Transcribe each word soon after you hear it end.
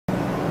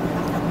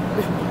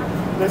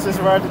This is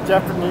where the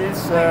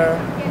Japanese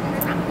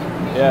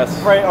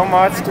yes. pay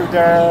homage to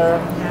their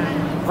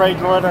great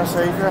Lord and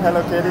Savior,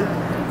 Hello Kitty.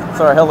 It's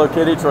our Hello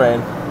Kitty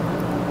train.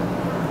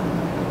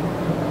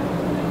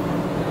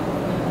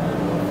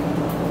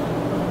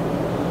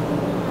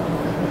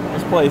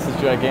 This place is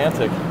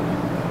gigantic.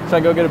 Should I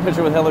go get a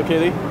picture with Hello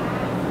Kitty?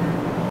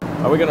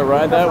 Are we going to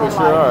ride that? We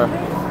sure are.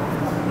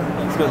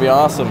 It's going to be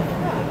awesome.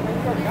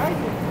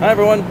 Hi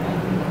everyone.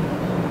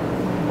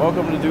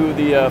 Welcome to do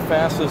the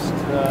fastest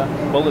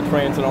bullet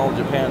trains in all of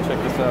Japan. Check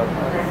this out.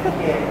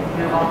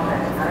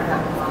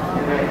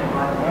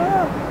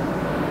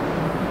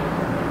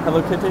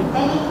 Hello Kitty.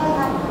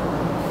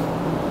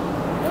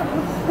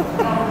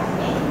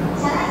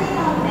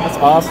 That's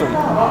awesome.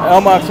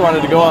 Elmox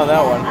wanted to go on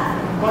that one.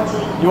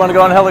 You want to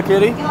go on Hello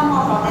Kitty?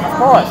 Of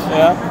course.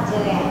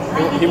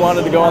 Yeah. He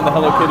wanted to go on the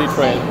Hello Kitty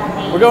train.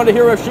 We're going to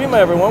Hiroshima,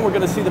 everyone. We're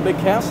going to see the big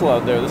castle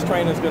out there. This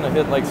train is going to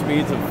hit like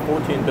speeds of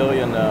 14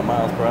 billion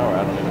miles per hour.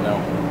 I don't even know.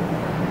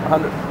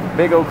 100,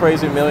 big old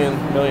crazy million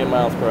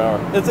miles per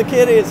hour. It's a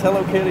kitty. It's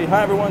Hello Kitty.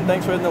 Hi, everyone.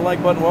 Thanks for hitting the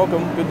like button.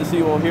 Welcome. Good to see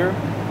you all here.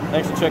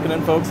 Thanks for checking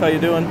in, folks. How you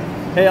doing?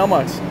 Hey,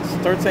 Elmox,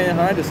 start saying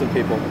hi to some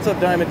people. What's up,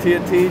 Diamond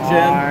TNT,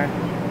 Jen? Hi.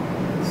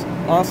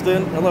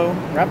 Austin, hello.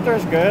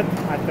 Raptor's good,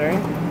 I think.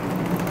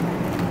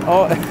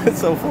 Oh, it's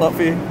so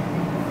fluffy.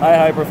 Hi,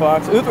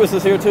 Hyperfox. Uthras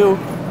is here too.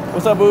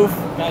 What's up, Oof?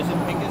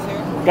 Gaijin Pink is here?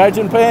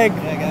 Gaijin Pink.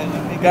 Yeah, Gaijin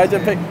Pink.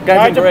 Gaijin Pink.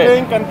 Gaijin Gray.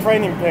 Pink and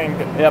Training Pink.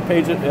 Yeah,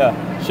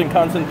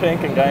 Shinkansen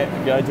Pink and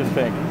Gaijin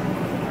Pink.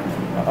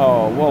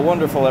 Oh, well,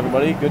 wonderful,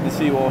 everybody. Good to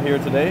see you all here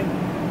today.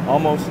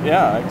 Almost,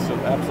 yeah,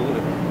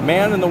 absolutely.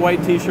 Man in the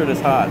white t-shirt is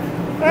hot.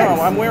 Thanks.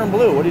 No, I'm wearing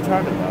blue. What are you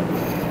talking about?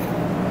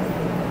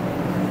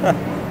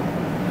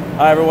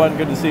 Hi, everyone.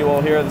 Good to see you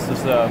all here. This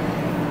is,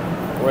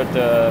 we're at,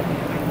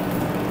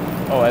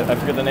 I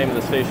forget the name of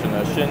the station.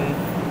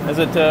 Is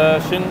it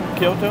Shin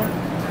Kyoto?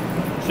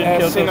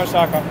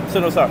 Shinosaka.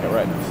 Shinosaka,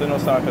 right.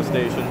 Shinosaka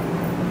Station.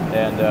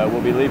 And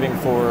we'll be leaving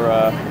for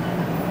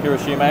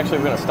Hiroshima. Actually,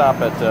 we're going to stop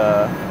at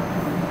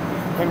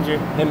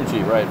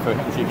Himji, right, for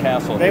Himji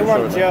Castle. They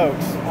want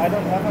jokes. I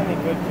don't have any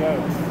good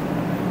jokes.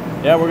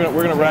 Yeah, we're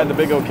gonna ride the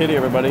big old kitty,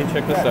 everybody.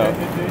 Check this out. Do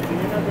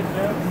you know good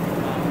jokes?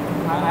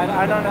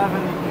 I don't have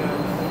any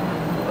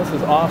jokes.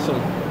 This is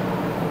awesome.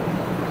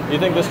 You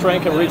think this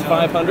train can reach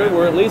 500?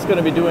 We're at least going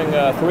to be doing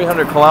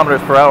 300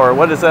 kilometers per hour.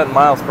 What is that in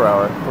miles per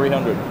hour?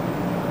 300.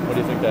 What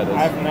do you think that is?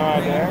 I have no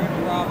idea.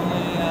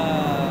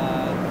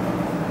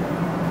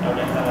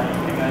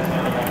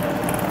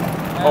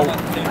 Probably,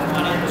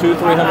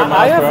 200-300 miles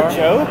I have per hour? a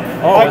joke.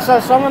 Oh, like, so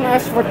someone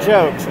asked for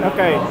jokes.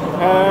 Okay.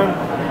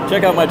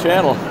 Check out my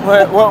channel.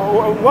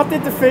 What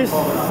did the fish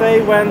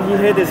say when he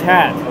hit his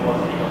hat?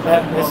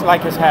 It's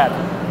like his hat.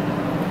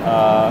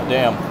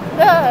 Damn.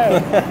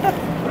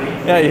 Yeah.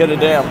 Yeah, you hit a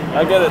dam.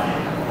 I get it.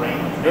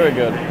 Very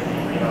good.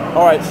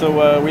 All right,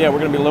 so yeah, we're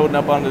going to be loading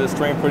up onto this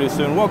train pretty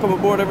soon. Welcome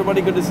aboard,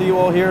 everybody. Good to see you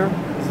all here.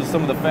 This is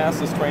some of the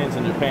fastest trains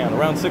in Japan.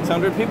 Around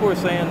 600. People were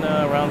saying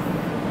around,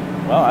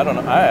 well, I don't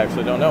know. I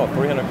actually don't know.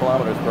 300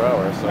 kilometers per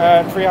hour. So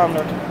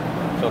 300.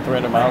 So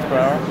 300 miles per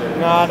hour?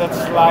 No,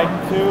 that's like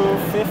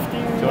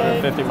 250.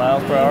 250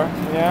 miles per hour?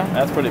 Yeah.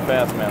 That's pretty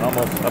fast, man.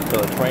 Almost up to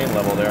the train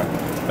level there.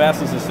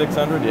 Fastest is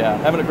 600, yeah.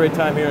 Having a great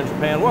time here in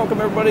Japan.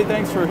 Welcome, everybody.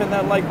 Thanks for hitting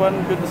that like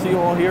button. Good to see you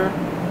all here.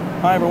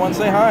 Hi, everyone.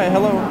 Say hi.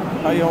 Hello.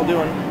 How you all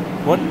doing?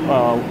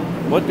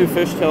 What do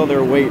fish tell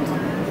their weight?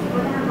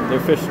 Their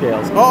fish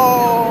scales.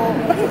 Oh!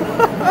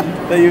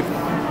 they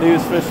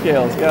use fish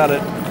scales. Got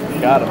it.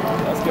 Got them.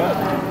 That's good.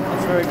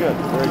 That's very good.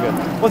 Very good.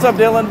 What's up,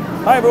 Dylan?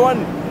 Hi,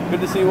 everyone. Good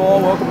to see you all.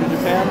 Welcome to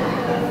Japan.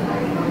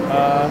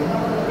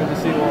 Good to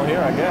see you all here,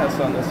 I guess,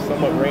 on this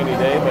somewhat rainy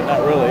day, but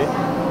not really.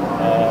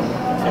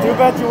 Too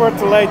bad you were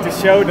too late to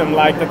show them,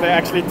 like, that they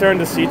actually turned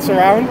the seats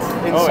around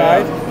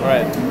inside. Oh,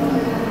 yeah. Right.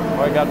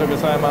 Arigato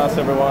gozaimasu,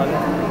 everyone.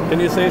 Can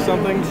you say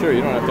something? Sure,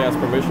 you don't have to ask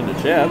permission to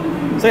chat.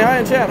 Say hi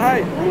in chat.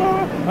 Hi.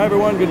 Hello. Hi,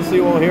 everyone. Good to see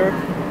you all here.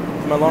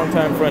 It's my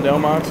longtime friend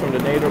Elmox from the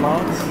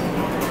Nederlands.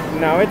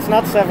 No, it's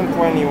not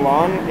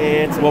 7:21.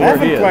 It's Well,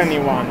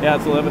 11:21. Yeah,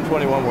 it's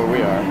 11:21 where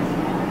we are.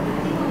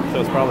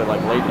 So it's probably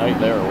like late night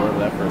there or wherever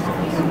that person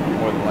is,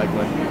 more than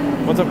likely.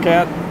 What's up,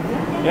 Kat?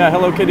 Yeah,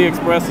 Hello Kitty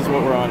Express is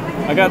what we're on.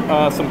 I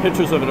got some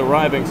pictures of it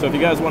arriving, so if you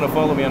guys want to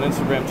follow me on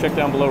Instagram, check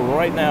down below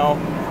right now,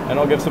 and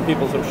I'll give some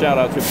people some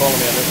shout-outs who follow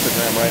me on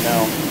Instagram right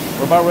now.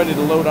 We're about ready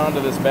to load onto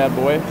this bad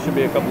boy. Should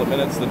be a couple of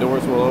minutes. The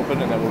doors will open,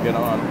 and then we'll get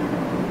on.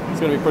 It's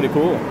going to be pretty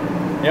cool.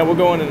 Yeah, we'll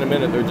go in a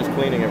minute. They're just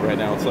cleaning it right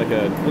now. It's like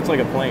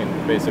a plane,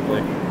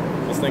 basically.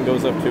 This thing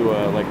goes up to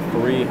like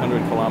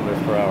 300 kilometers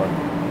per hour.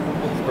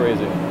 It's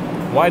crazy.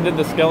 Why did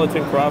the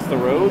skeleton cross the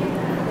road?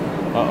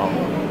 Uh-oh.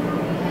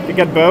 You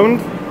get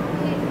boned?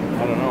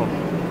 I don't know.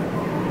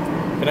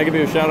 Can I give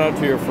you a shout out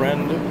to your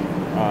friend?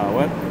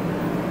 What?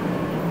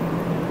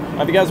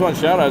 If you guys want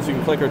shout outs, you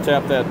can click or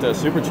tap that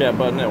super chat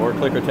button or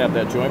click or tap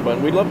that join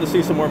button. We'd love to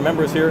see some more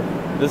members here.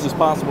 This is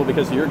possible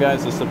because of your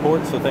guys'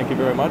 support, so thank you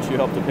very much. You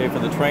help to pay for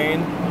the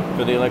train,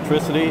 for the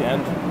electricity,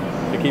 and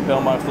to keep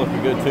Elmox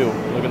looking good too.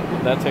 Look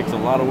at that, takes a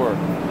lot of work.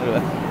 Look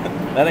at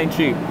that. That ain't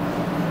cheap.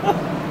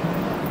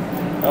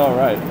 All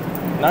right.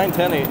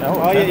 9:10. Oh,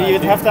 Well,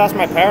 you'd 10:19. have to ask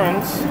my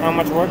parents how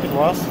much work it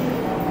was.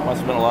 Must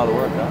have been a lot of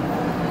work, huh?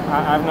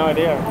 I have no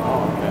idea.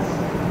 Oh, okay.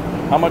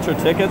 How much are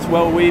tickets?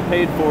 Well, we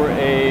paid for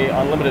a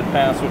unlimited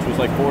pass, which was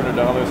like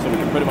 $400, so we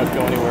can pretty much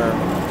go anywhere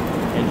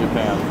in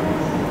Japan.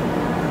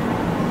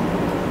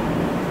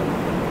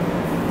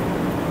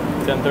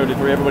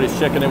 10:33. Everybody's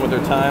checking in with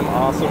their time.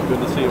 Awesome. Good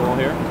to see you all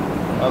here.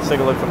 Let's take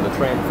a look from the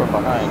train from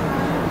behind.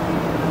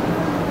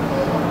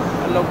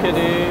 Hello,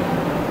 Kitty.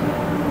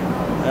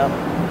 Yeah.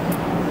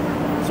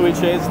 Sweet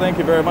Shades, thank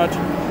you very much.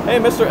 Hey,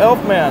 Mr.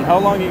 Elfman, how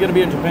long are you going to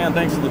be in Japan?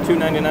 Thanks for the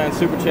 $2.99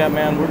 super chat,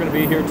 man. We're going to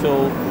be here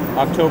till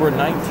October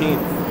 19th.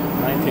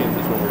 19th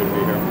is when we're going to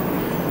be here.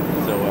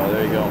 So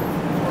there you go.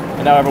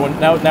 And now everyone,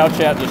 now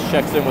chat just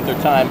checks in with their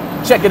time.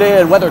 Check it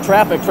in, weather,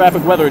 traffic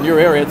weather in your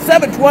area. It's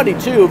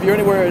 7:22 if you're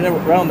anywhere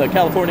around the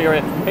California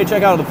area. Hey,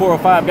 check out the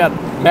 405. Got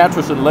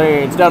mattress and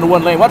lanes down to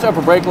one lane. Watch out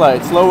for brake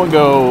lights. Slow and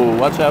go.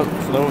 Watch out.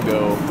 Slow and go.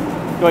 Go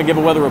ahead and give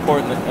a weather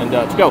report and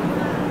go.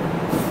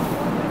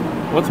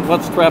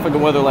 What's traffic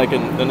and weather like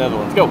in the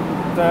Netherlands? Go.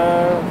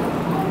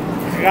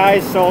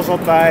 Grijs zoals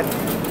altijd.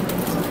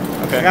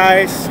 Okay.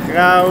 Grijs,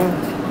 grauw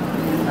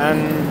en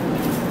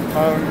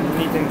gewoon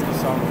niet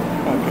interessant.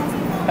 Okay.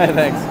 Hey,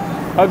 thanks.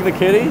 Hug the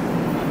kitty.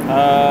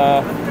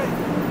 Are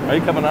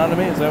you coming on to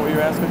me? Is that what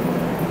you're asking?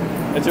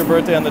 It's your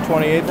birthday on the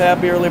 28th.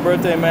 Happy early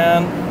birthday,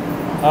 man.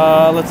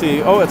 Let's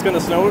see. Oh, it's going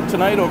to snow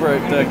tonight over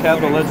at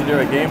Capital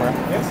Legendary Gamer.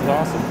 This is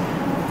awesome.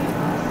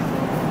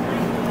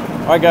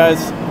 All right,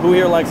 guys. Who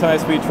here likes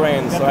high-speed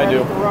trains? I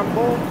do.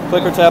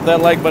 Click or tap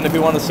that like button if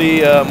you want to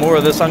see more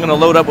of this. I'm going to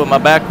load up with my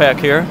backpack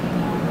here.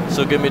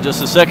 So give me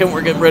just a second.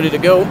 We're getting ready to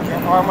go.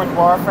 Your Armored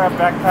Warfare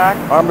backpack.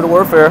 Armored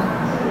Warfare.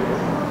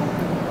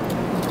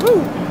 Woo!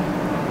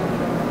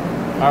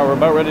 All right, we're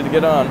about ready to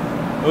get on.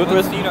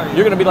 Uthris,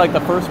 you're going to be like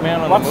the first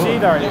man on What the moon.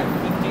 seat are you?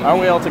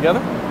 Aren't we all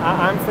together?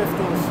 I'm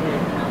 15C.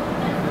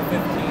 You're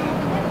 15.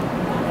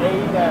 A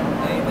then.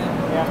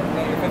 Yeah.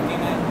 Okay, you're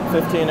 15A.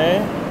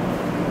 15A.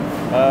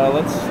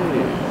 Let's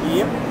see.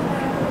 Yep.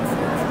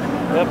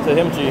 Yep, to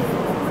him, G.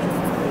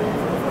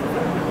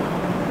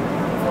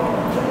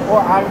 Or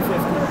I'm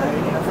 15A.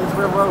 Since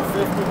we're row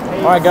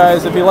 15A. All right,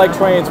 guys, if you like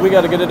trains, we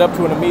got to get it up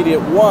to an immediate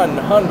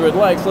 100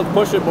 likes. Let's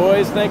push it,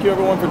 boys. Thank you,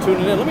 everyone, for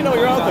tuning in. Let me know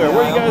you're out there.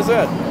 Where are you guys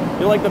at?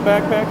 You like the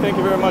backpack? Thank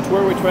you very much.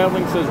 Where are we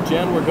traveling? Says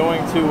Jen. We're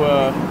going to,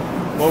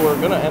 well, we're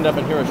going to end up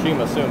in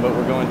Hiroshima soon, but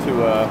we're going to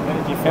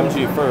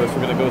MG first.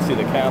 We're going to go see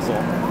the castle.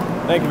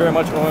 Thank you very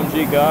much,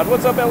 OMG God.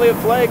 What's up, Elliot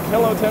Flake?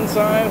 Hello,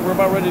 Tensai. We're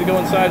about ready to go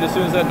inside as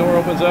soon as that door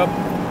opens up.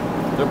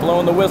 They're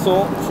blowing the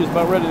whistle. She's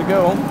about ready to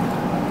go.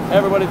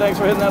 Everybody, thanks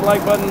for hitting that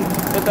like button.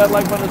 Hit that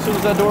like button as soon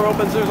as that door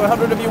opens. There's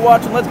 100 of you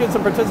watching. Let's get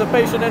some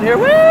participation in here.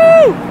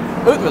 Woo!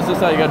 Uthris, this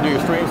is how you got to do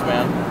your streams,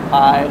 man.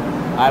 Hi,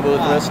 I'm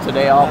Uthris.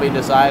 Today I'll be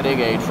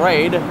deciding a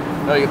trade.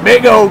 No, you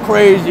big old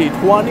crazy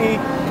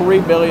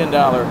 $23 billion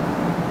train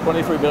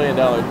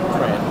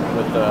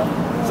with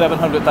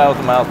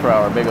 700,000 miles per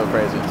hour. Big old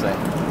crazy insane.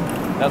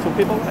 That's what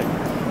people like.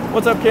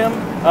 What's up, Kim?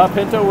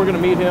 Pinto, we're going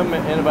to meet him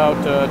in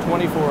about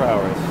 24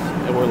 hours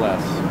or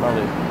less.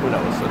 Probably, who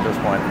knows at this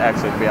point,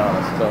 actually, to be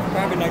honest. So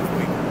Probably next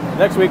week.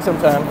 next week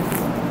sometime.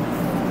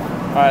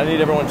 All right, I need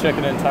everyone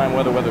checking in time,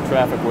 weather,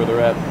 traffic, where they're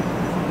at.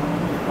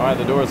 All right,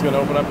 the door is going to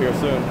open up here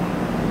soon.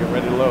 Get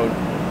ready to load.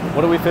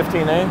 What are we,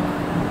 15A?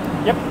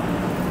 Yep.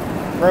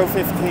 Row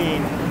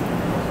 15.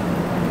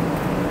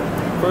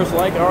 First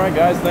like. All right,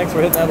 guys, thanks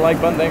for hitting that like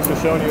button. Thanks for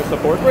showing your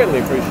support. Greatly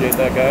appreciate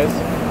that, guys.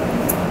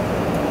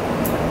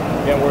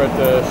 Again, we're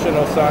at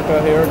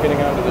Shinosaka here, getting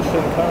onto the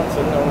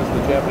Shinkansen, known as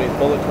the Japanese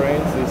bullet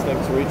trains. These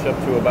things reach up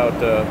to about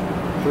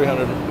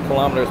 300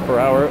 kilometers per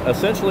hour.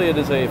 Essentially, it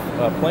is a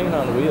plane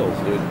on wheels,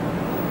 dude.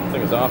 This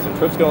thing is awesome.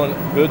 Trip's going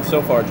good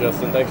so far,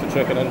 Justin. Thanks for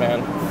checking in,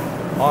 man.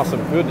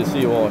 Awesome. Good to see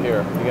you all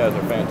here. You guys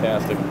are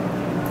fantastic.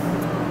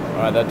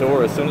 All right, that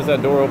door, as soon as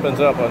that door opens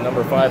up on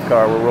number 5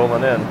 car, we're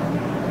rolling in.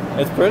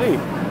 It's pretty.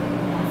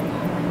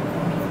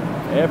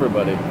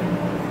 Everybody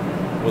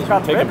was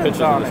taking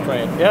pictures of this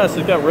train. Yes,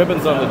 it's got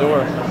ribbons on the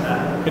door.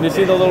 Can you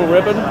see the little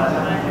ribbon?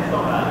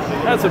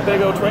 That's a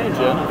big old train,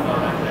 Jen.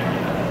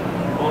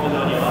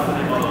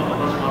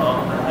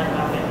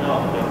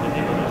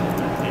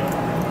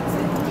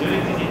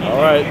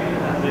 All right.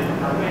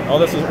 Oh,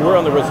 we're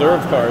on the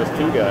reserved cars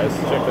too, guys.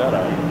 Check that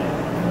out.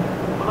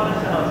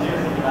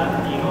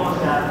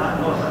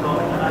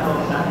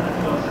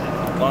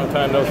 Long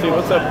time no see.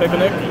 What's up,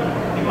 Picnic?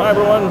 Hi,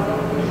 everyone.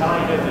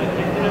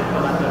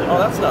 Oh,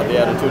 that's not the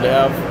attitude to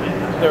have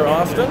there,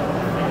 Austin.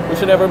 We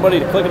should have everybody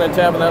clicking and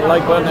tapping that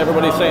like button,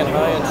 everybody saying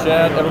hi in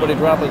chat, everybody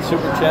dropping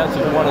super chats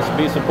if you want us to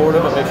be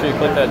supportive, and make sure you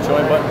click that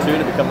join button too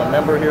to become a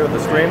member here of the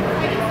stream.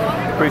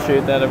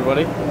 Appreciate that,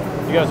 everybody.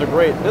 You guys are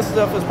great. This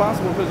stuff is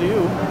possible because of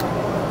you.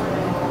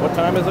 What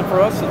time is it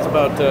for us? It's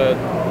about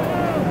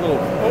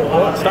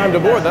it's time to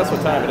board. That's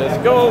what time it is.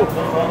 Go!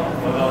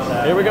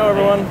 Here we go,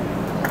 everyone.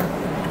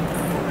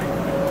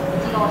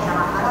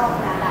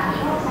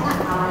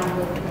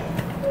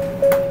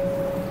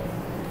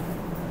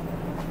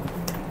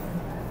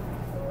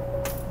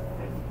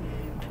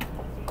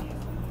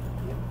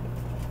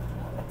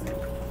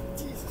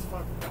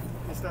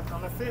 that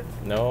gonna fit?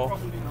 No.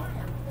 Probably not.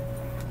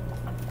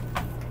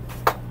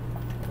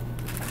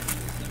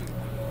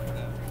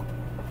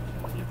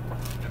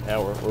 Yeah,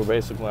 we're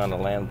basically on a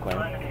land plane.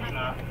 Alright,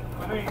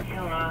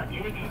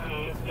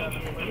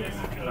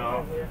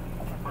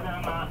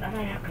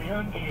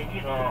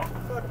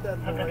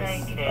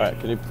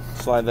 can you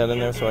slide that in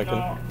there so I can...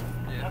 Alright.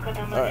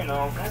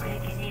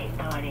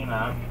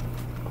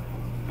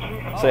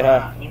 Say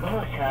hi. You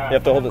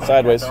have to hold it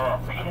sideways.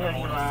 Hold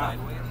it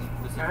sideways.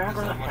 Is that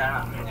what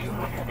I'm going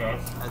to do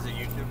as a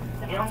YouTuber?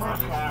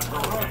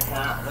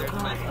 There's a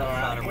nice little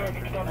shot of it.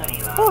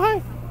 Oh,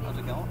 hi. How's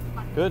it going?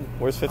 Good.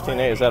 Where's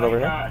 15A? Is that over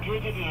here?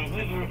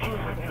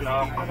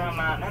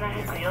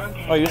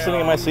 Oh, you're sitting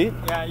in my seat?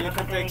 Yeah, you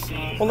can take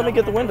seat. Well, let me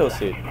get the window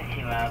seat.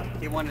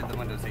 He wanted the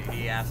window seat.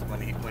 He asked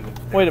when he...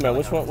 Wait a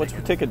minute. Which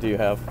ticket do you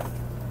have?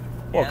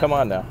 Well, come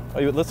on now.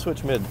 Oh, let's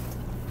switch mid.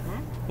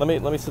 Let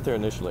me sit there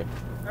initially.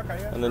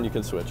 Okay, yeah. And then you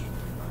can switch.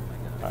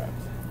 All right.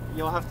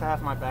 You'll have to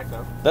have my back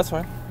though. That's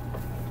fine.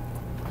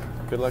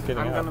 Good luck getting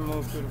out. I'm gonna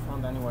move to the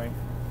front anyway.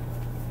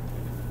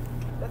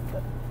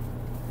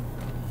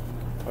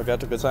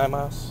 Ogato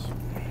gozaimasu.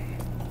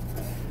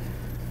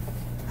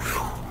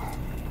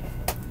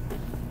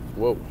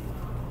 Whoa.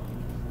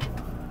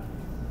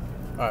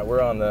 All right,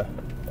 we're on the...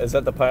 Is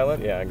that the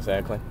pilot? Yeah,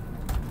 exactly.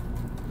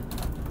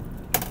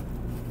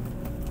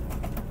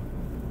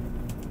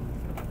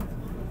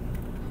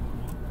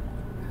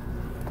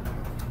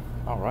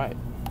 All right.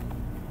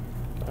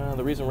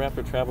 The reason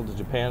Raptor traveled to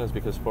Japan is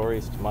because Far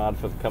East mod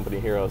for the company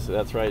Heroes. So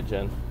that's right,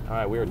 Jen. All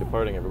right, we are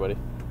departing, everybody.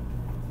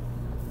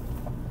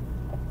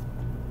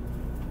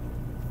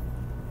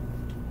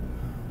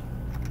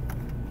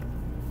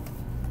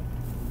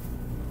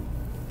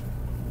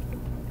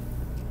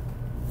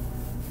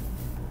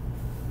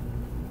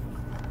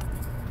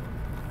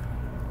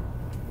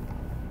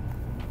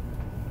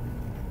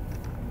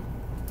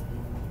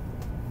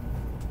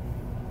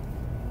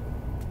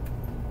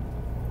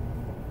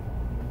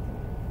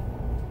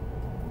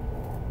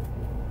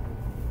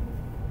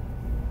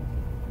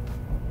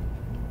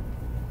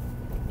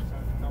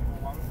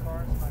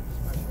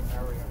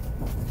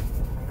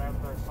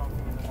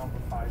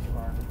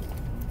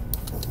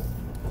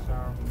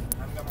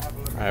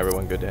 Hi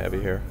everyone, good to have you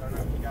here. I don't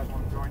know if you guys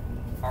want to join.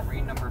 Are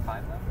we number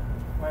 5 now?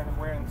 We're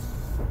in...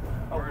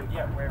 we're in 5,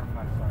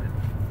 sorry.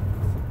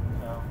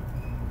 So,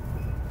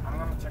 I'm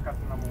going to check out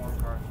the number 1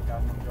 car if you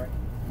guys want to join.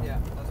 Yeah,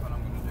 that's what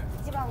I'm going to do.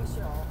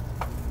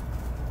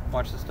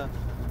 Watch this stuff,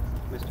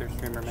 Mr.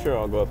 Streamer Man. Sure,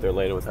 I'll go up there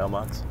later with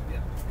Helmots.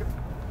 Yeah.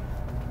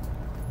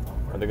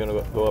 Or they're going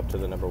to go up to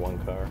the number 1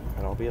 car,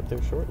 and I'll be up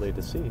there shortly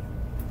to see.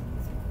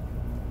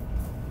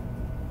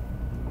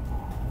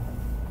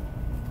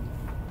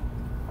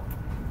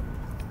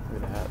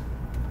 Look at that.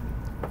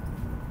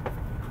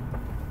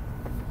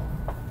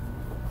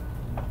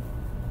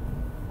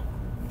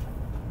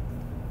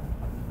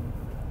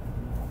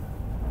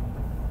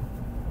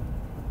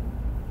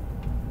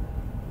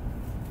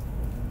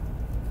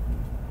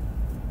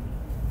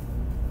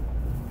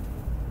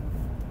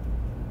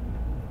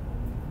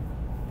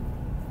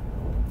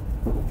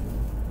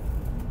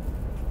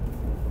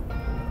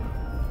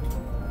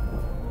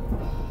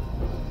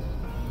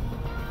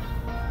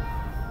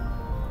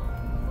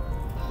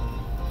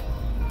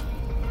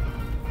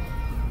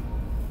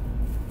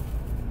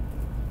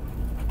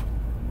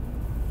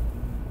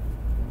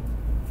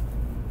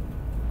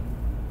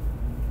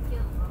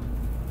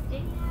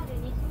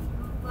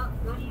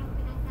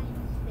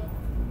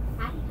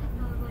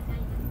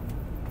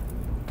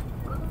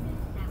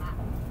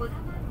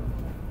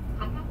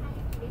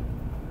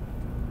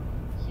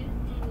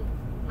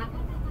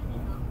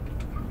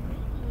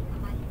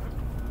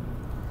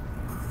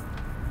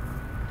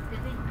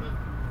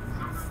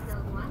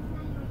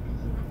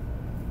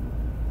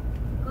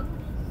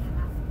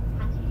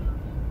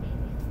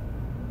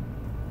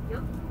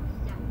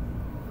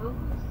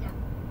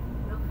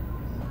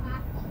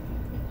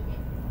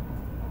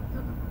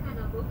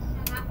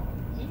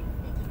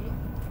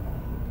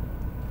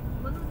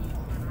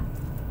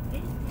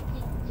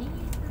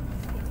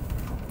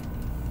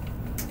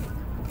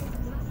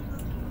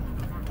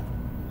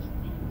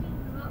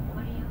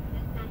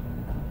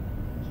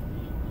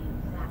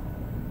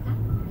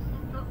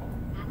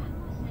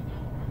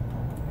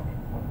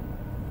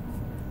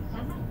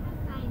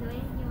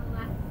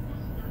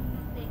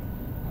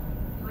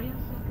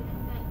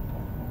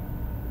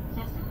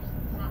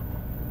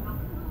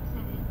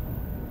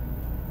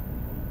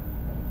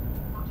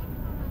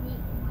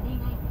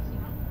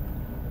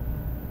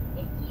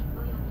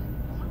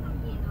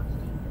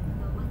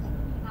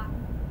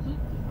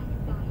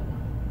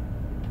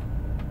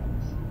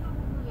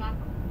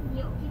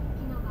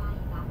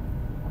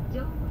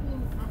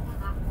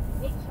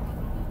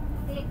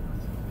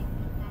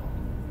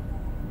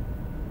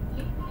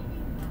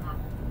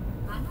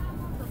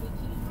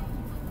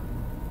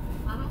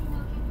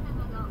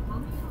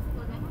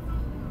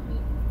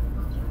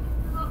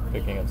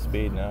 Picking up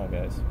speed now,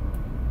 guys.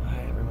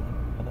 Hi,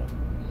 everyone. Hello.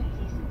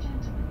 Ladies and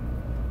gentlemen,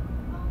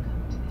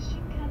 welcome to the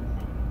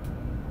Shinkansen.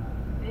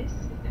 This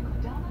is the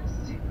Kodama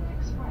Super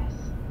Express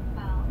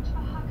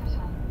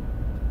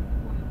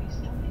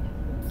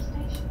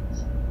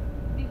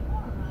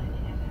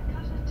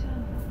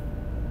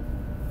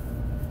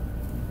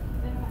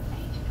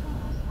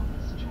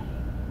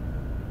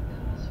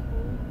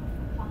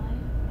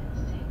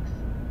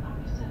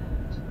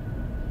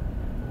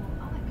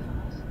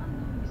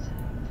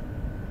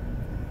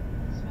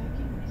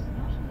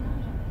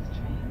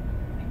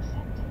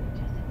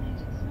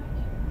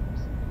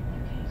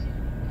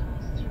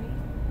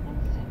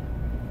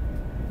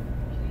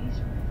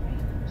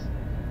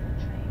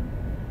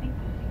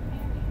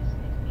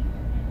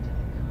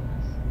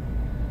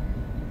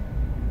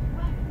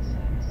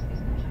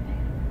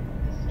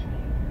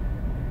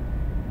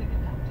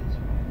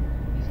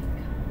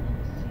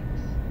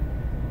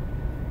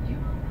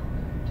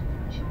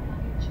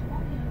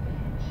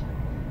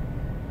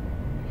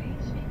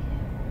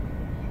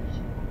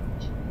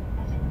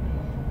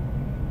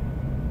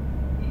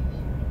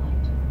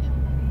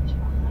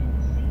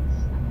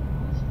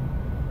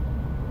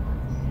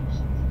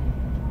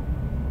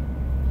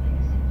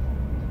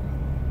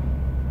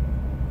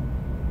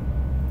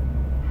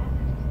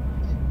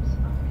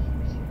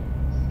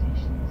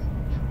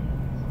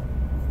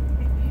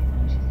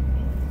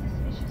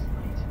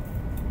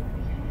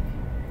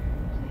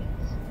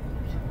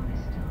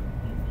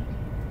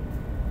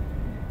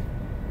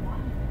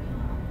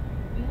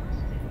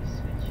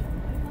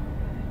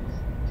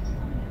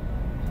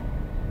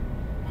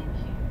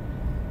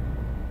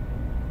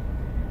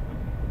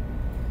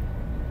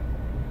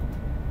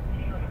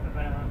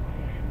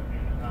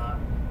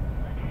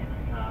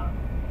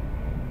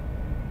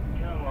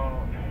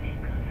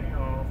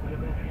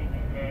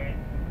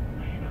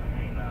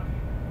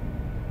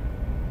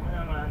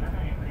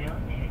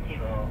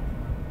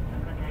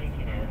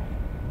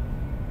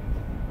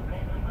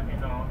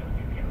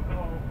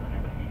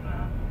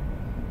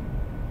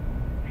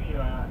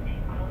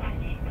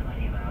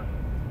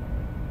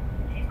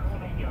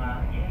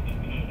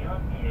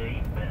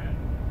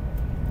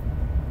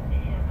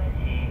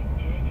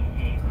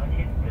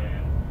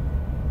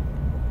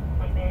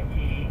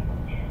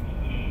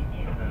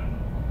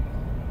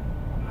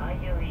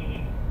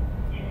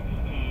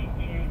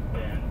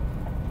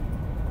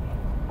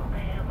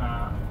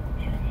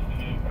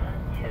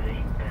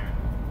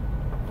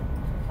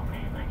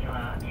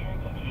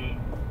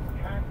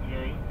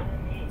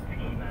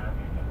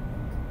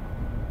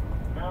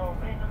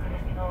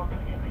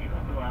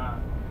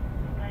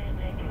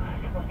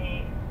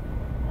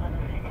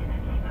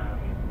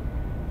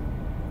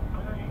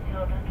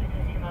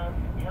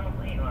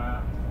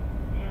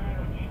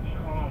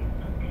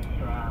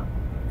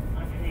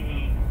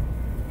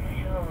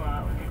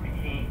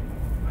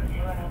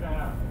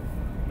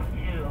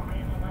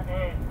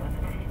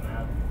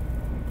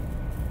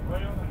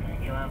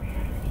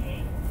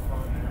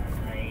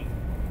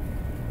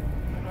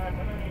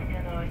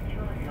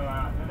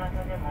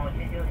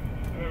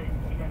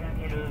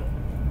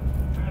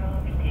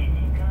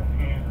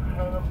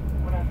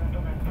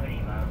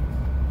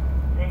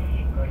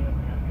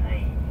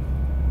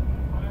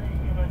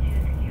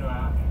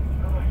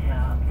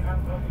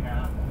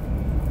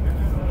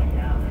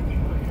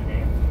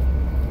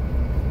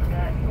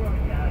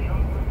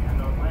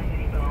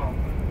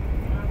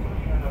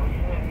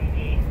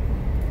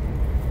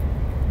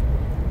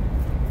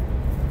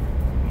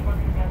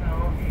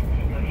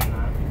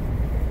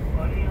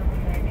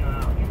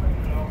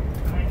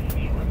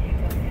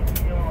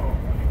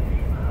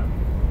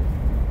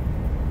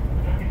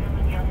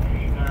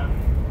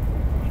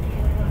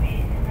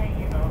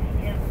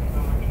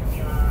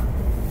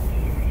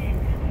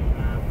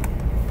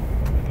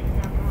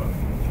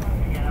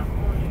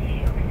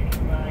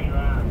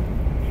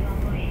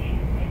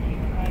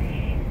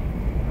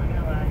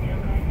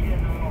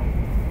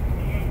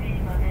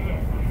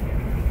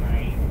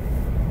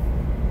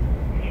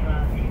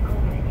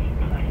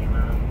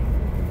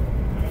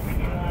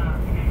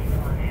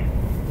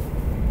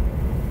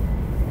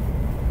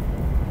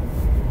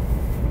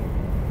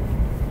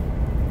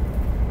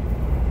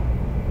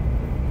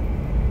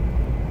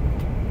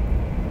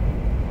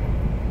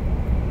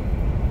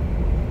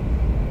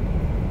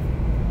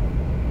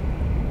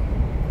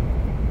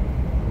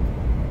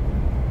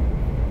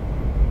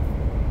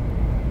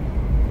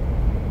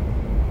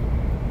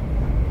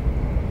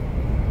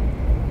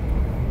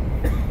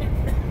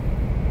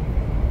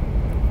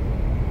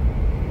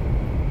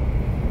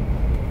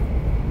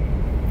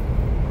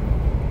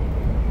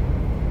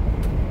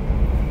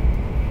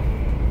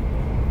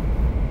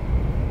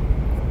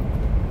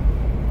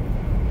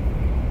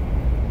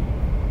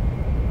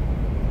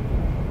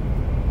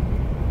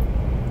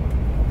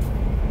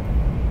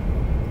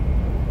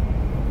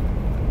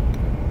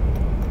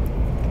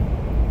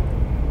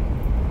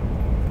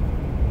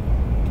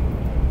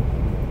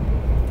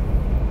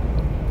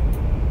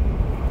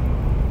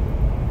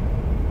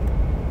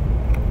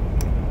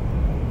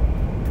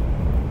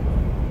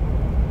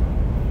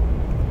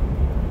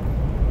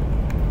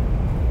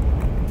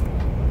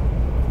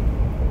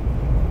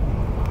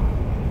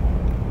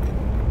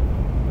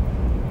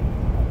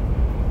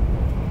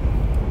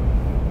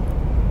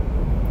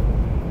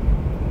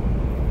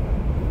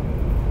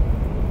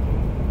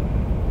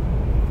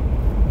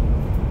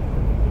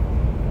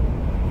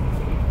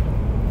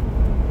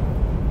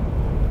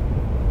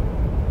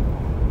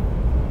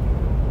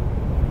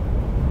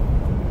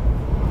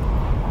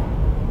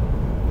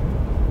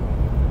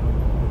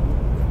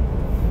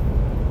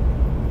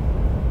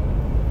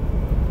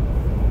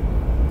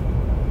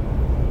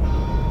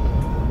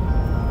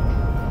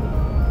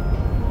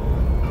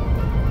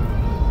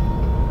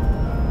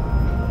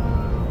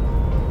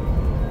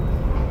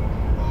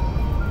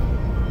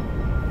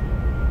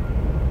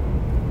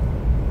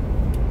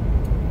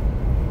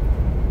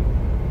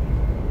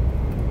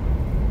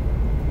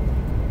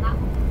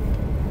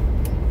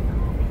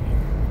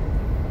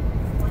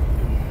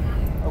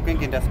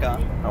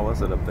How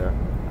was it up there?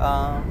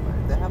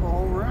 They have a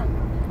whole room. A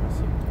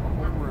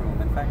whole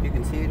room. In fact, you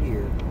can see it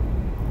here.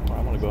 Well,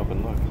 I want to go up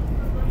and look.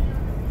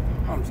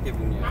 Oh, I'm just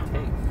giving you a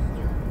taste.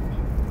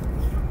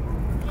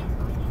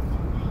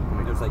 I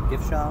mean, there's like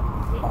gift shop.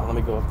 Oh, let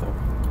me go up there.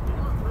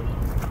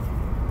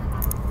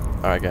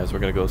 All right, guys, we're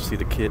gonna go see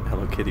the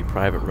Hello Kitty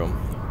private room.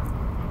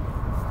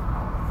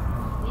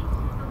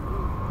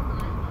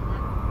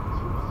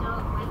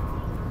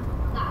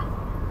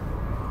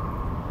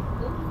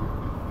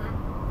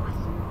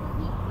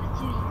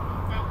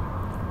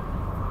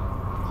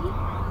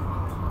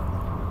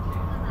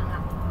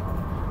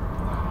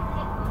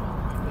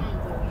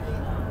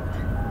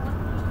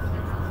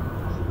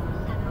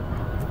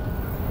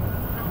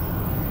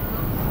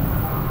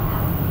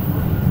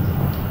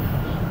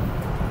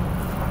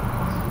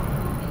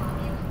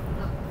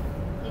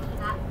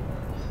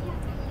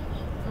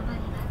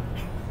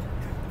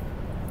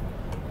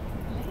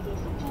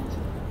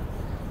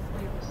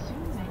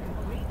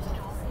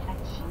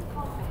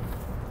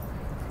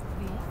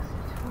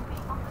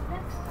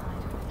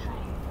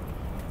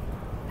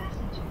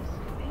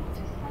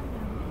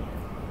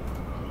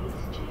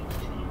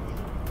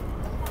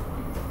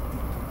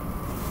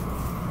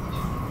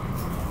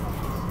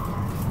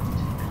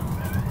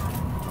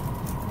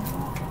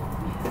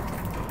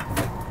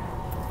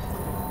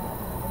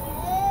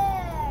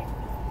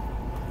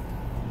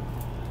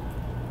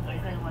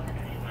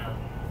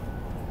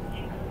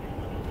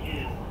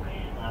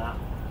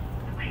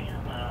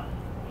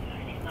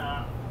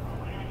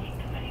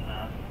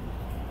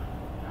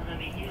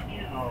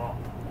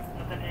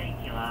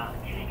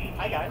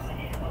 Hi guys.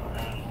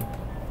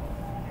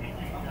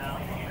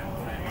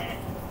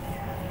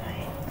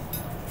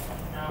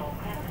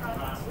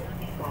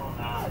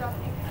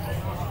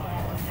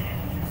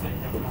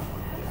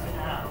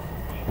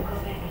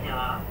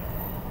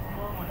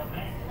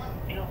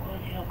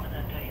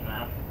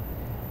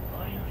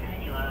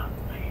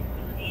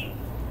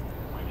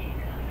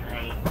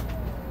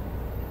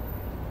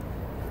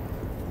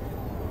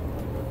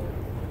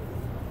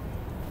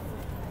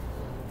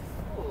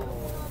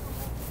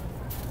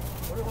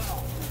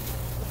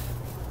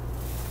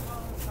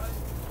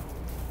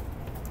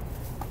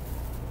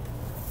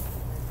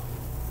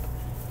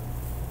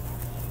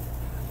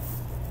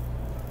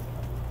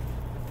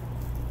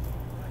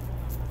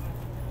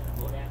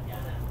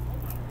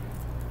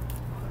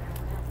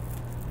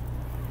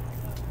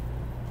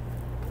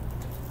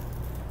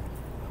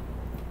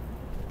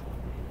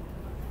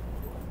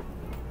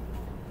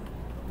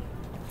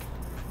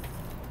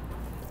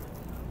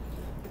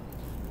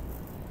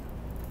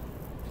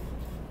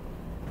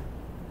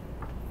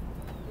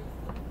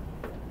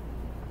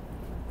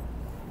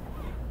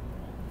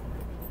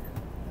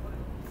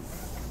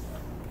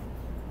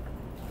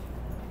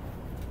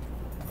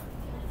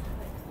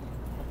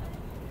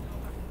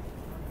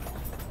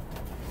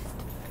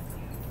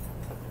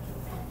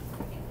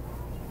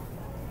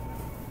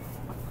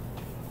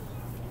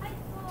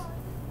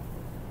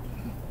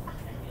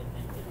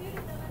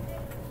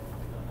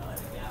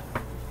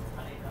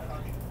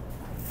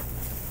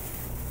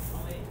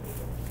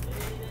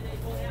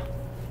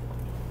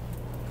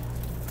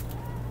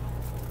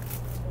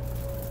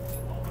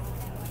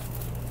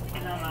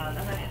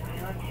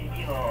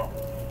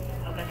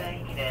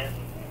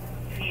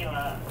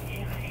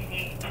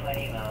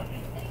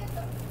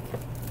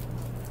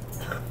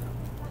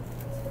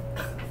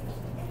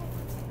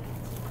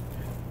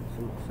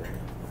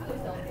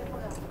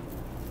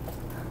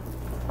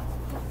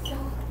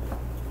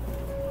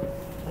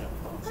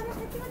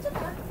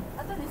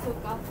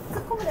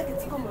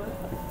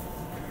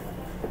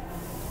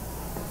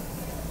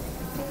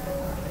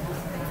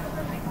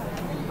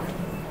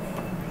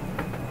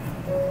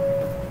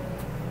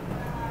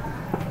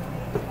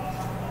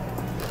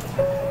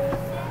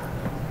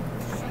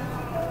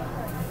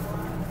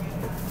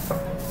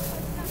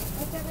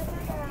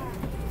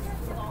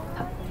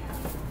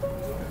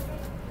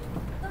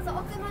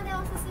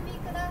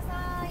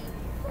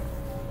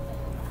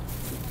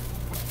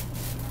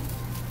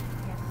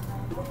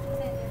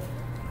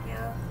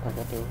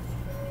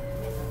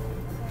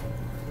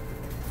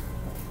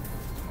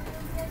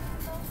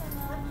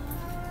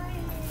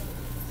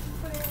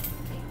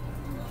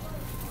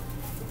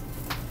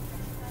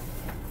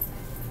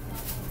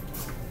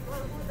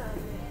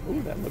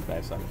 Ooh, that looked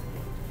nice on me.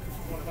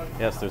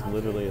 Yes, there's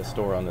literally a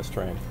store on this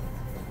train.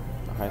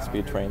 A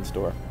high-speed train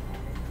store.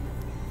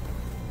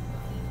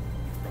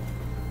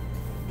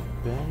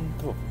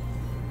 Bento.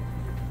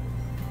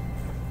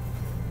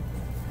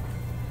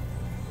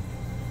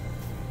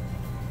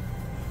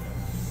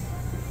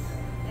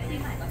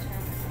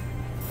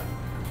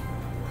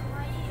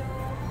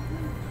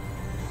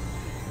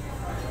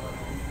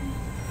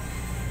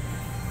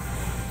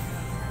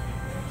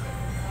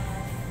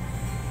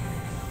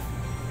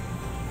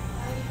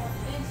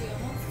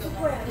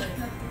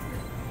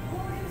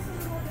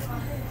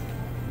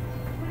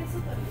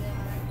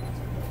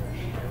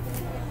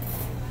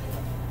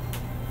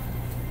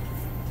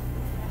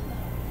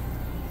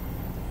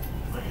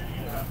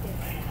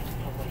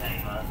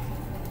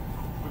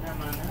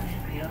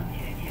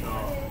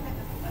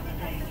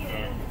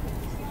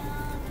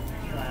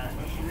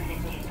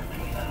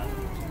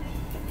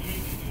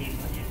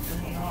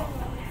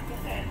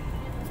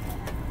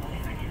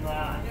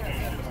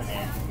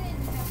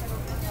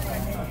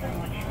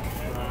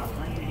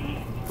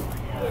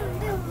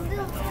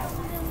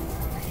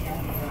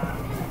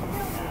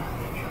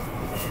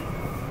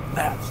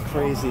 That's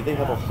crazy. They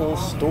have a whole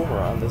store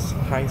on this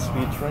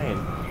high-speed train.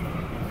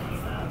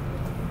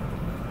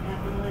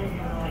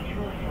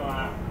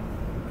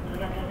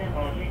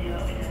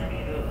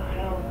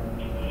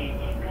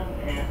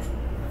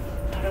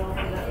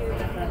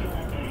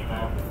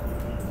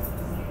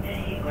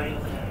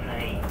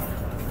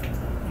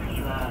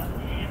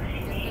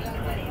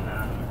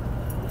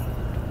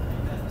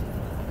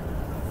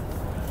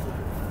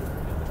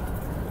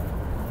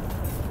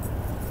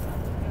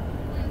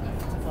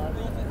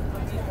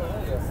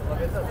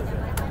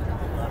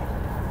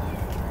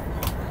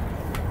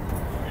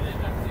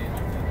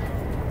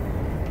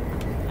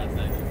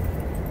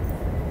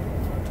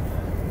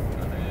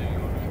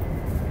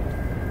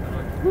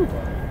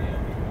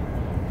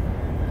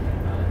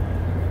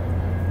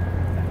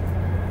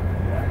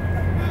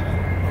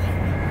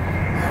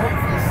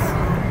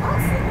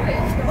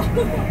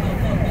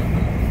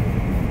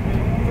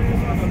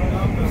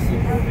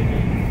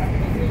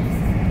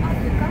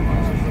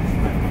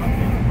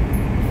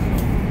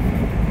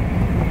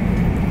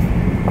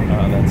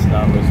 That's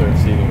non-reserved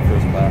seating.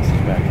 First class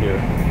is back here.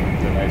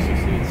 They're nicer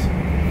seats.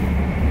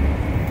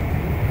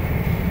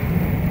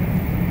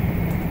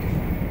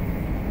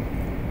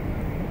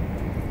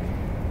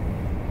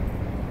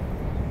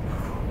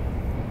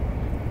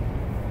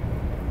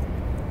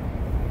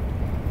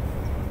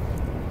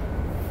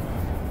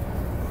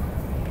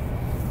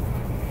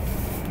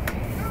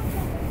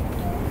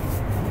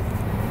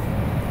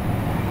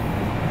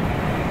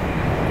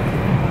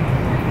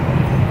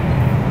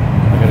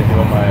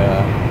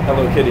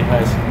 Hello Kitty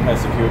high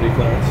security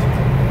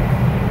clearance.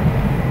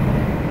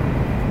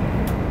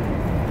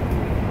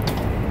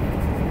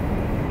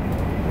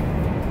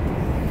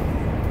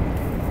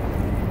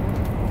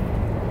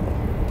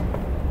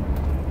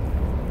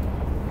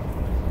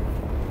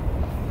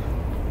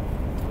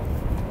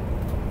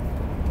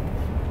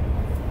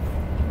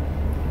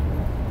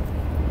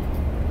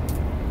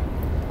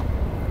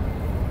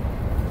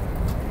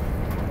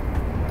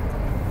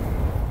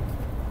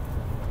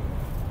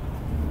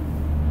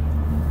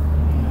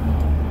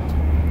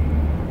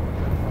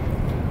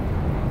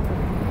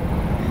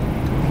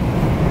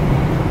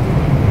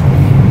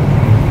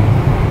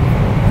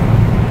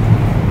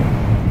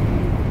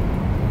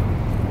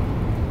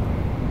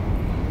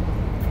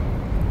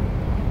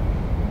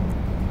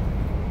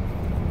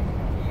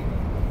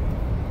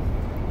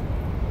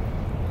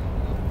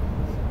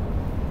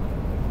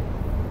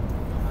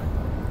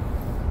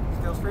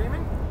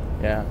 Streaming?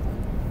 Yeah,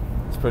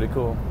 it's pretty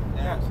cool.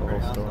 Yeah, It's a whole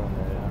awesome. store in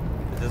there,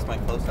 yeah. Is this my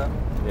close-up?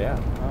 Yeah.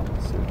 Oh,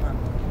 super.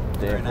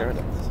 Day Very of nice.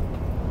 paradise.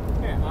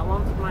 Yeah, I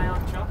wanted my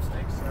own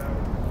chopsticks,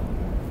 so...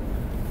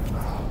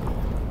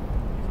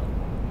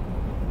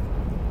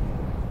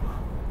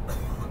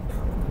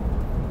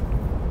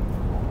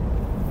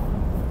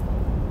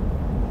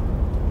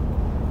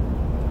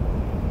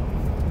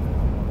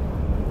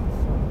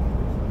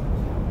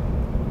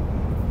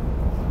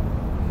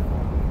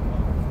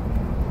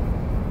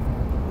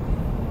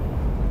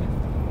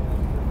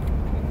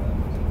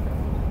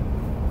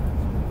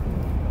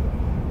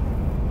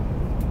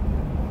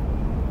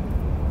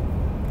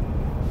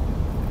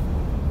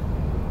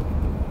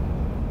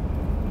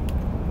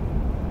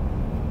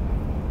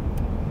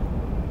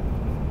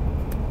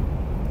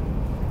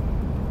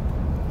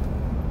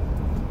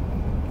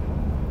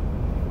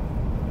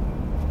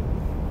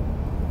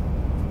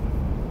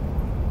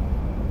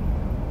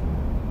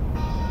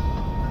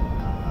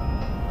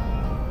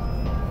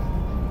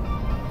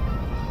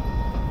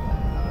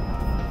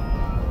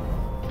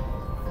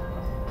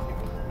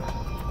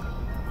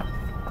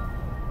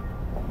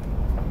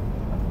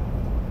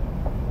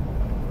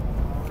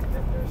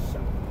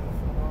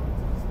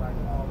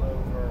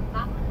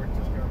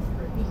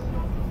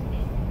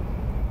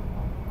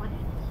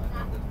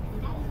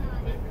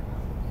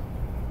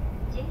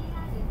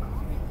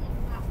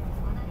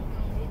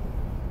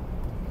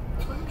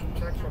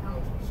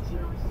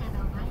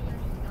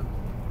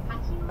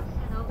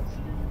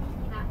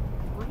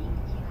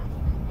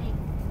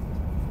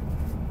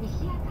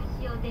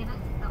 出ます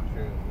と、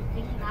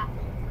次は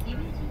十字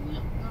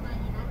に止まり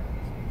ます。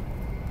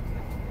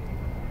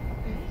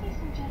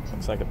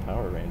Looks like a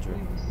Power Ranger.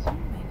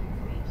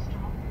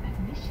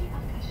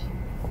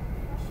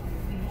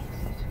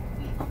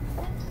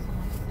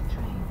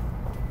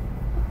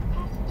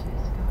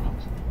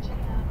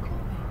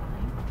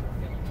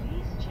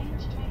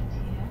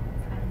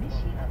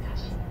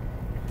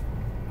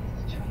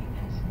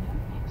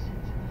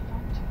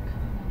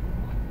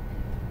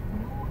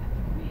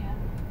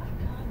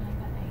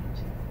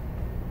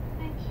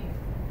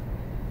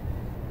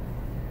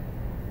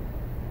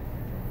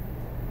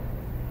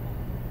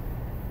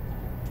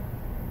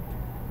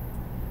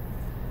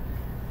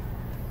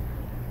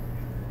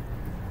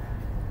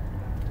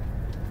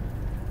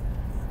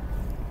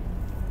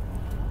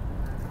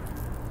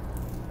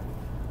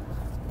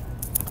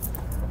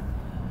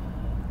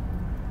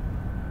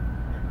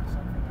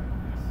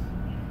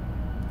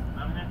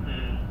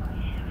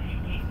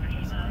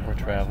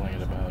 Traveling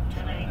at about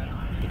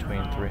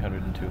between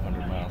 300 and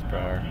 200 miles per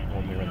hour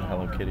when we were in the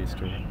Hello Kitty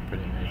store.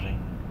 Pretty amazing.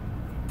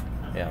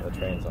 Yeah, the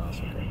train's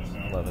awesome,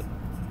 guys. Love it.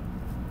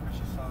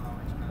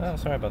 Oh,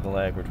 sorry about the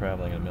lag. We're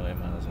traveling at 1,000,000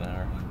 miles an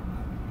hour.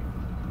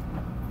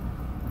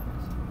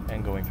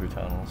 And going through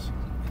tunnels.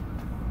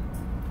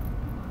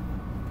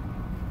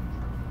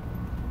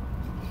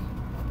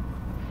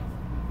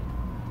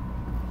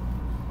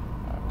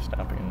 We're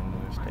stopping at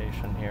another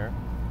station here.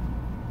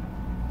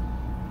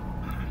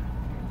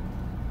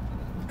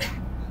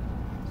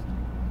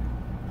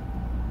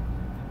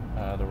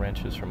 The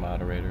wrenches for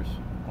moderators.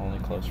 Only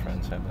close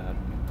friends have that.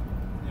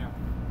 Yeah.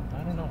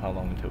 I don't know how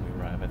long until we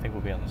arrive. I think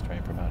we'll be on this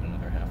train for about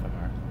another half an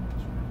hour.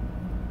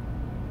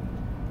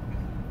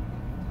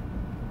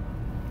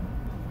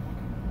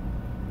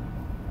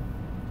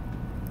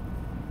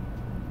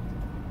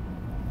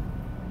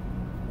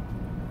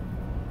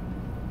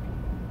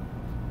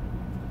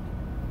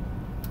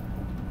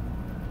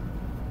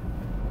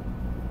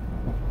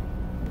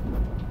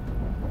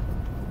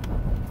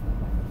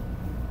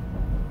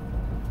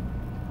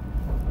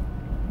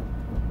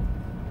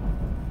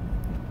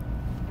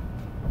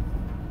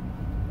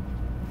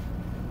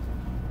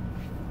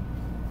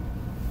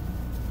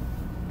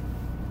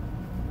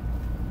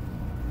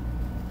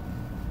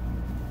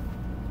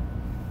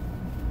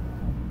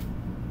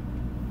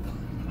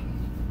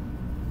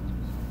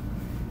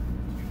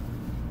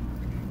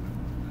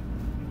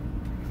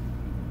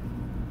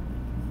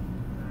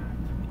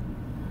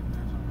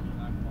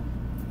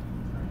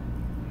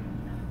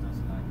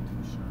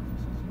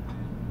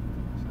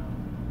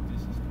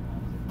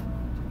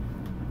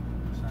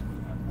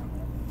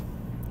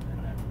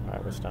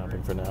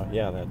 Stopping for now.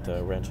 Yeah,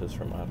 that wrench is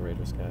for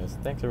moderators, guys.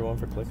 Thanks everyone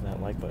for clicking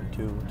that like button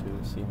too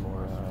to see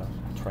more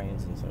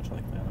trains and such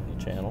like that on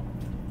the channel.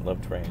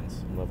 Love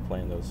trains. Love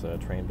playing those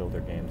train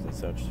builder games and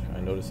such. I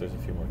noticed there's a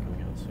few more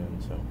coming out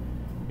soon. So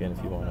again,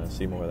 if you want to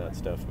see more of that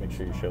stuff, make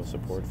sure you show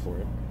support for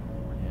it.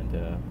 And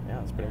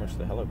yeah, it's pretty much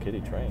the Hello Kitty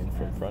train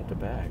from front to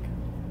back.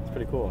 It's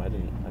pretty cool. I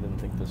didn't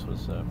think this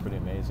was pretty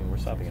amazing. We're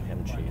stopping in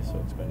Hemchi,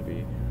 so it's going to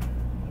be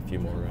a few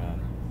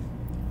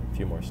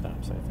more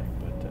stops, I think.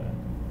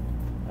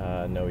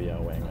 But no,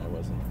 Yao Wang, I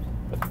wasn't.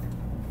 But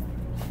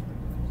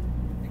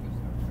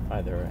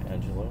hi there,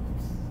 Angelo.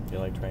 Do you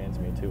like trains?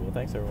 Me too. Well,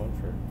 thanks everyone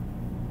for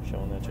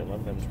showing that you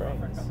love them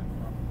trains.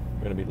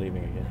 We're going to be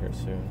leaving again here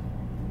soon.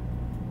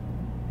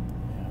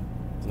 Yeah,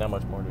 there's not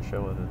much more to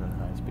show other than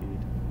high speed.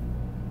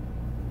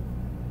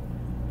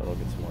 But I'll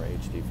get some more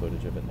HD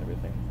footage of it and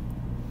everything.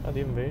 The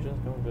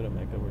invasion's going good at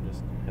Mecca. We're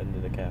just heading to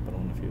the capital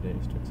in a few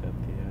days to accept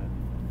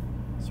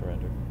the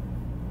surrender.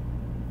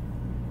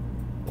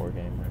 War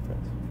game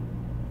reference.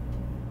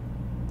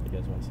 You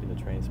guys want to see the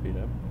train speed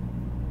up?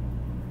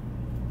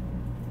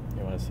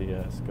 You want to see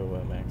us go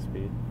max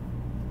speed?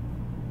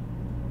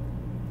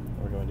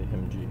 We're going to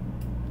Himji.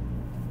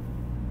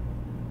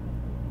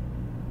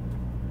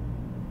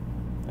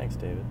 Thanks,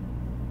 David.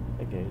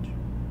 Hey, Gage.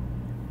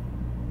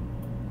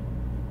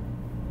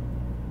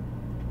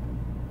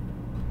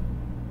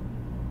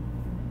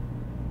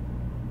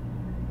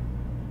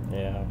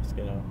 Yeah, I was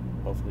gonna.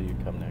 Hopefully you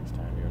come next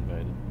time. You're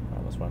invited. All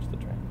right, let's watch the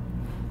train.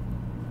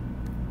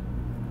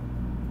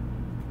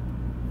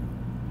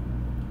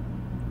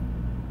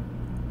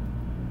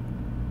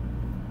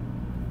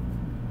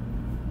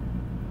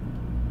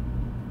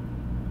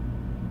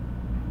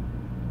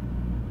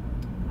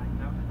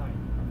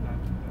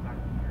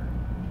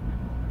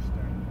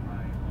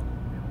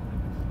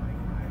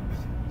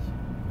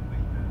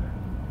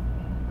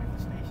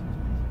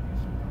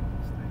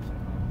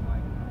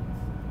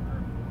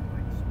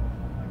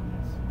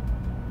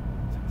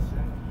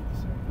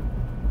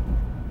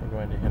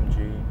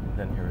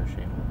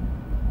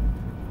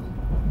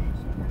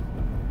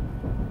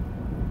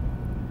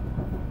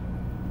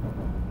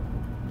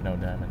 No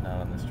diamond,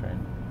 not on this train.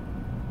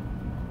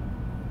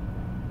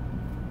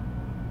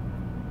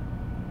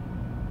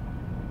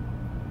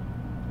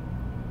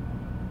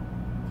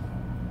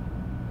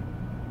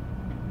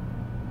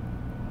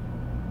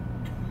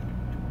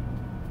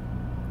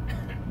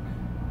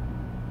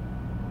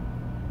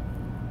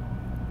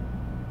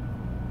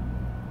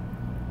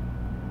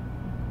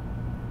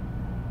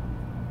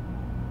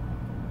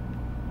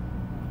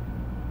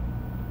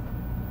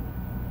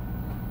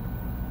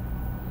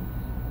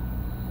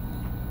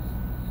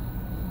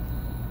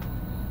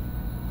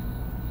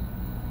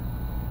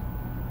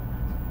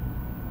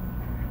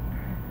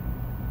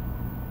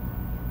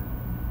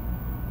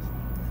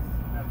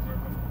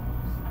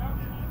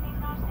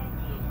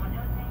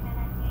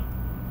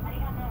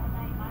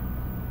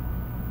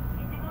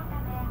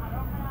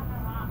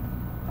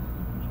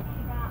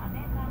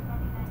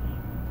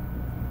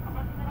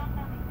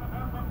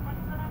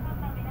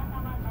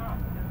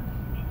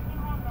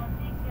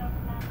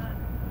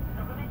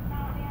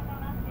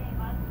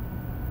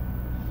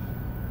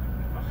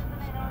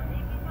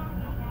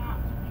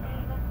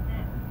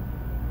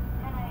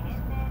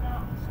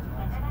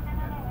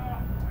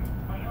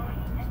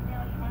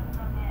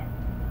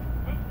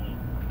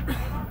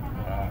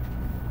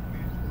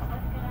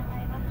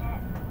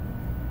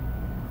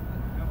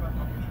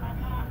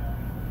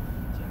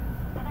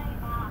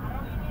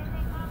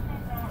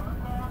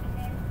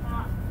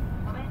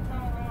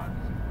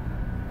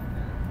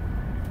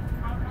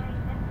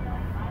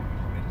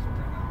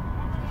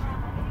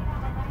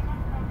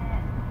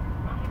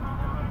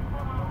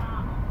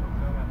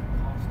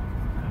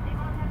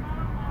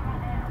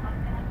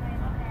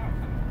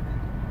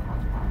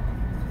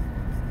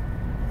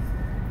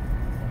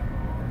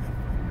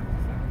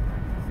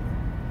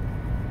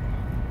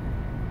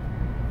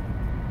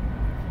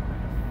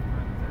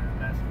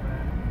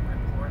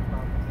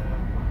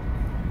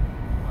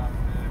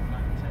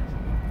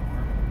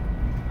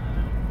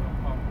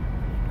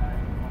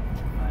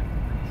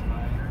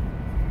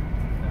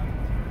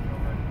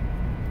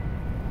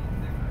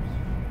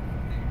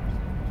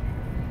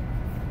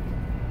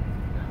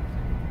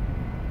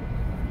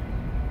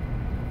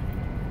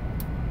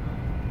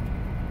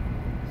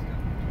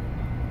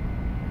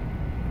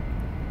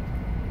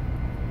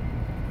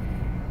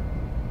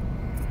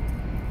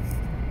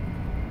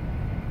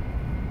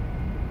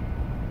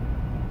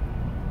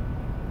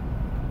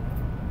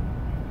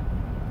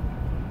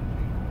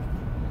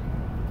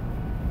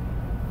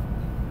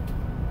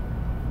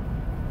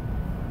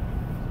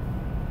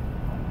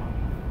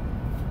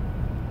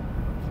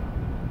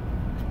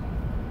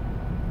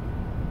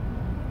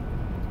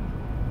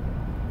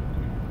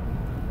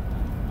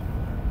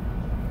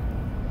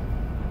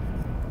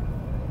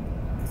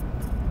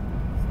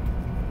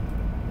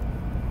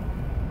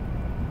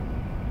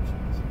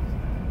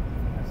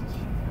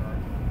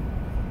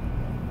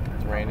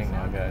 raining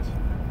now, guys.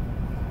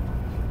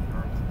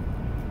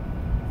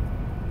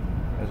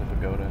 There's a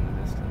pagoda in the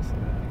distance. Look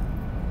at that.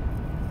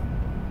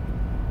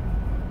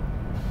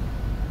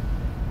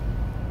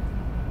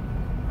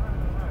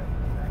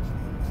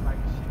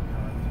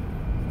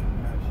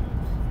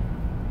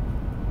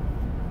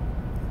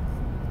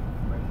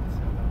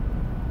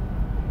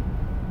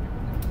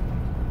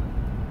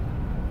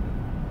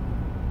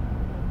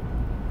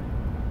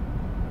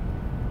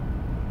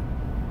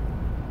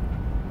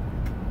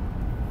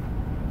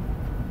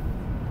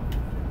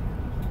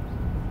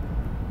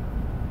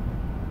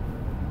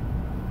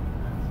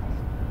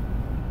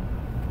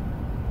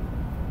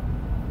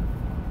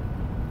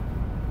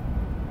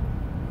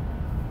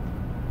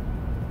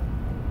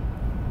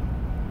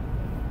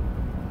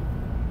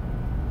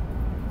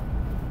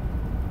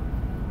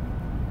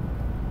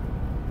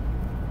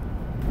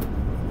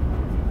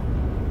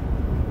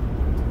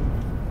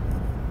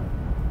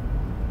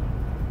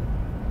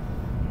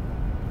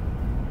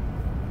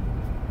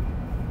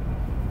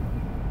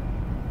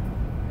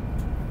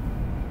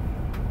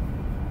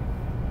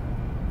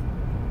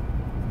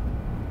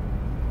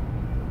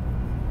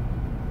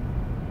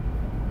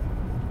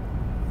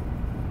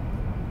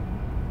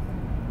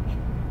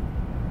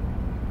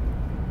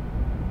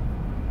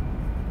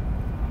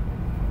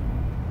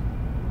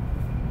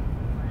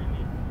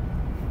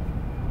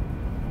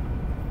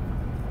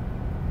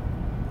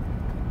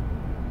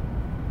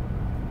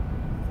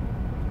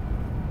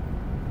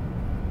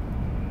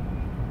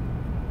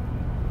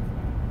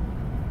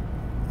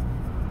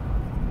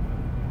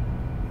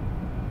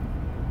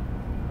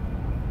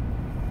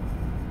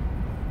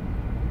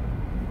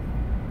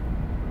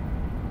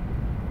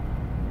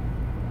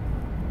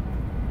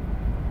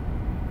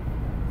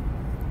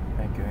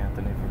 Thank you,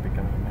 Anthony, for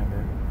becoming a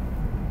member.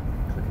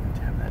 Clicking the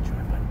tab that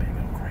join button, big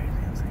old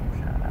crazy, and saying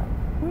shout out.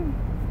 Woo!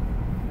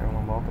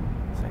 Everyone, welcome.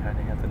 Say hi to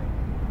Anthony.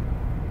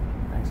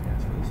 Thanks,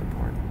 guys, for the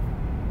support.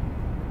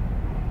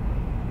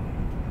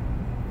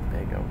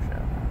 Big old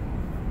shout out.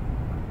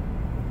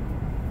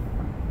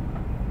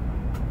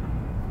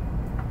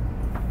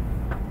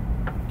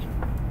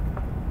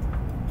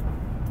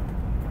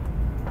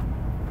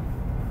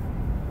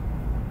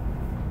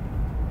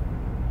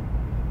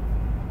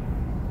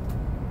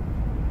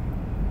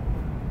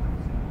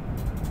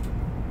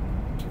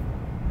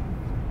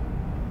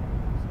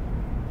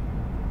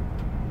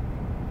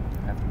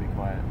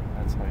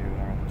 That's how you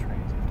are on the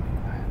trains, you have to be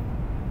quiet.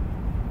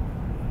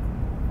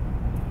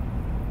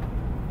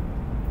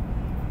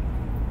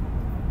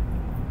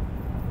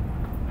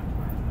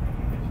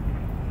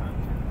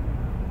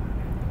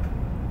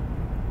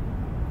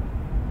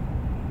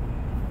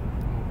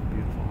 Oh,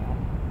 beautiful, huh?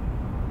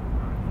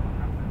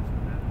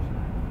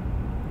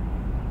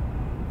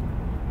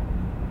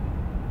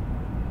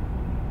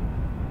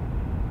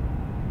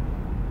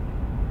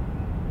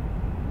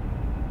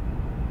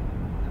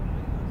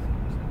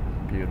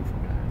 Beautiful,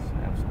 guys.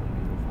 Absolutely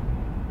beautiful.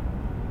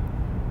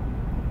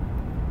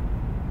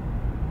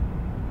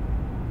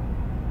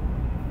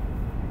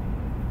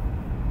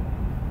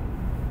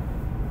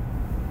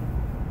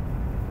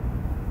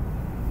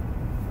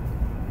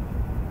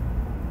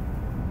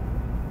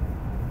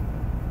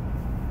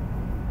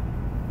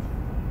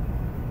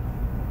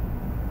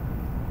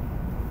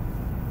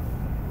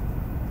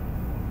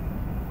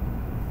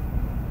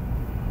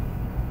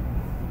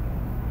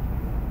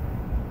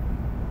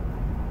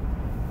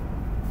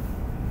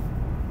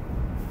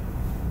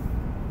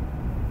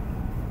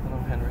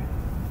 Henry.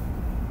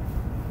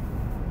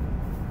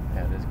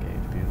 Yeah, it is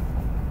Gage.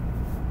 Beautiful.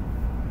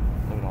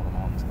 Look at all the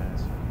mountains,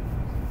 guys.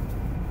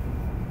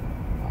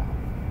 Wow.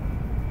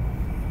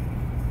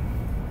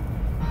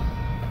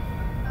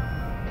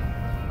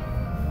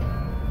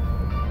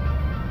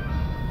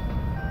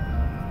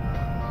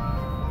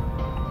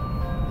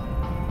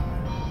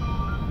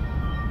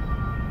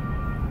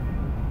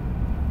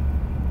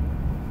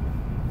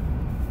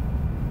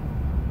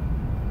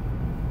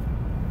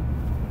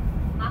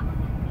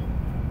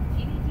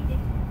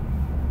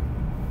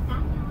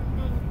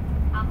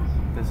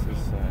 This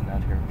is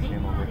not here in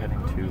Shima. We're heading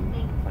to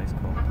a place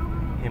called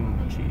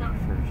Himji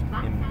first.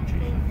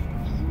 Himji.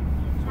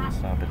 So we'll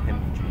stop at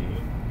Himji,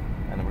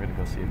 and then we're going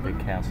to go see a big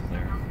castle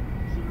there.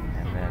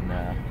 And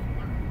then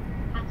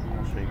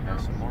I'll show you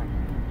guys some more.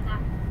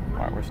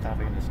 Alright, we're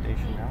stopping at the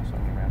station now, so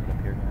I'm going to wrap it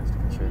up here, guys, to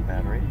conserve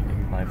battery.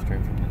 Maybe live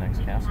stream from the next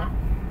castle.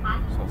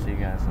 So I'll see you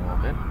guys in a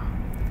little bit.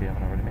 If you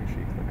haven't already, make sure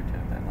you click or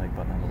tap that like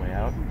button on the way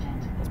out.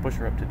 Let's push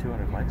her up to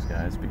 200 likes,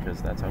 guys,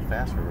 because that's how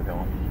fast we were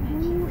going.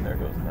 Ooh, there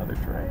goes another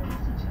train.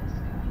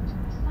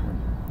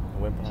 I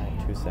went by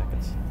in 2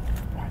 seconds.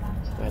 Alright,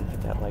 go ahead and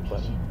hit that like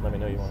button. Let me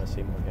know you want to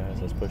see more, guys.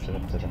 Let's push it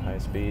up to the high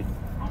speed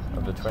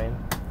of the train.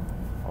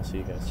 I'll see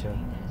you guys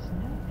soon.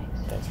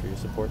 Thanks for your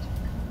support.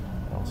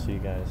 And I'll see you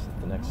guys at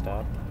the next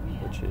stop,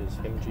 which is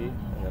Himji,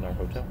 and then our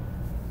hotel.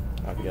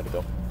 Alright, we gotta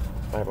go.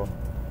 Bye, everyone.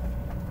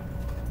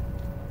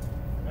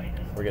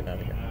 We're getting out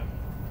of here.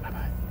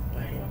 Bye-bye.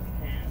 Bye, everyone.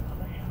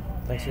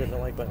 Thanks for hitting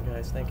the like button,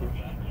 guys. Thank you.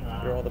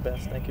 You're all the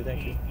best. Thank you,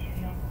 thank you.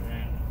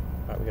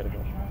 Alright, we gotta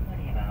go.